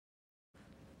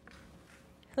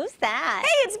Who's that?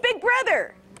 Hey, it's Big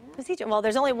Brother. Who's he? Well,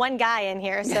 there's only one guy in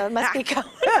here, so it must be Cody.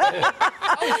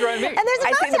 Oh, he's right, me. And there's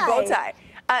a bow tie. I see the bow tie.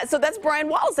 So that's Brian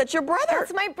Wallace. That's your brother.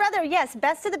 That's my brother, yes.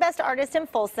 Best of the Best Artist in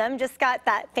Folsom. Just got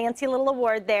that fancy little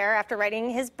award there after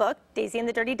writing his book, Daisy and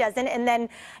the Dirty Dozen. And then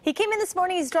he came in this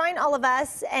morning, he's drawing all of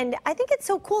us, and I think it's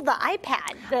so cool, the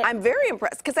iPad. I'm very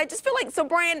impressed, because I just feel like, so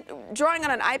Brian, drawing on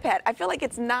an iPad, I feel like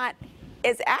it's not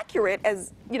as accurate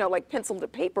as, you know, like pencil to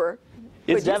paper.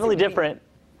 It's definitely different.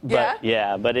 But,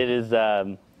 yeah, but it is,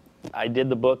 I did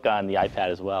the book on the iPad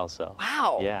as well, so.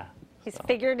 Wow. Yeah. He's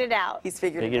figured it out. He's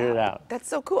figured it out. That's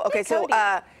so cool. Okay, so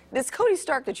this Cody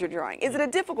Stark that you're drawing, is it a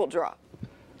difficult draw?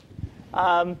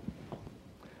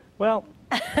 Well,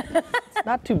 it's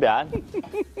not too bad.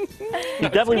 It's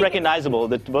definitely recognizable.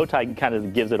 The bow tie kind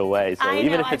of gives it away. So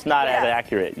even if it's not as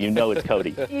accurate, you know it's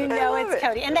Cody. You know it's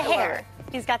Cody. And the hair.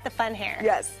 He's got the fun hair.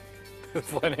 Yes.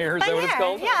 Fun hair, is that what it's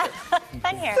called? Yeah,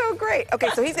 fun hair. So great. Okay,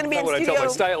 so he's going to be in what studio. I tell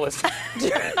my stylist.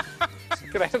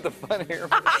 Can I have the fun hair?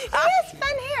 He has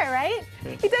fun hair, right?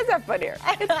 He does have fun hair.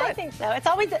 I think so. It's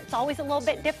always a little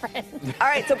bit different. All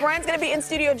right, so Brian's going to be in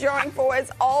studio drawing for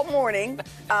us all morning.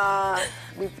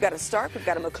 We've got a Stark, we've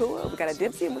got a Makua, we've got a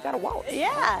Dipsy, and we've got a Wallace.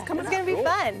 Yeah, it's going to be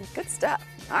fun. Good stuff.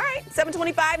 All right,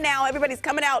 7:25 now. Everybody's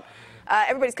coming out.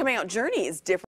 Journey is different.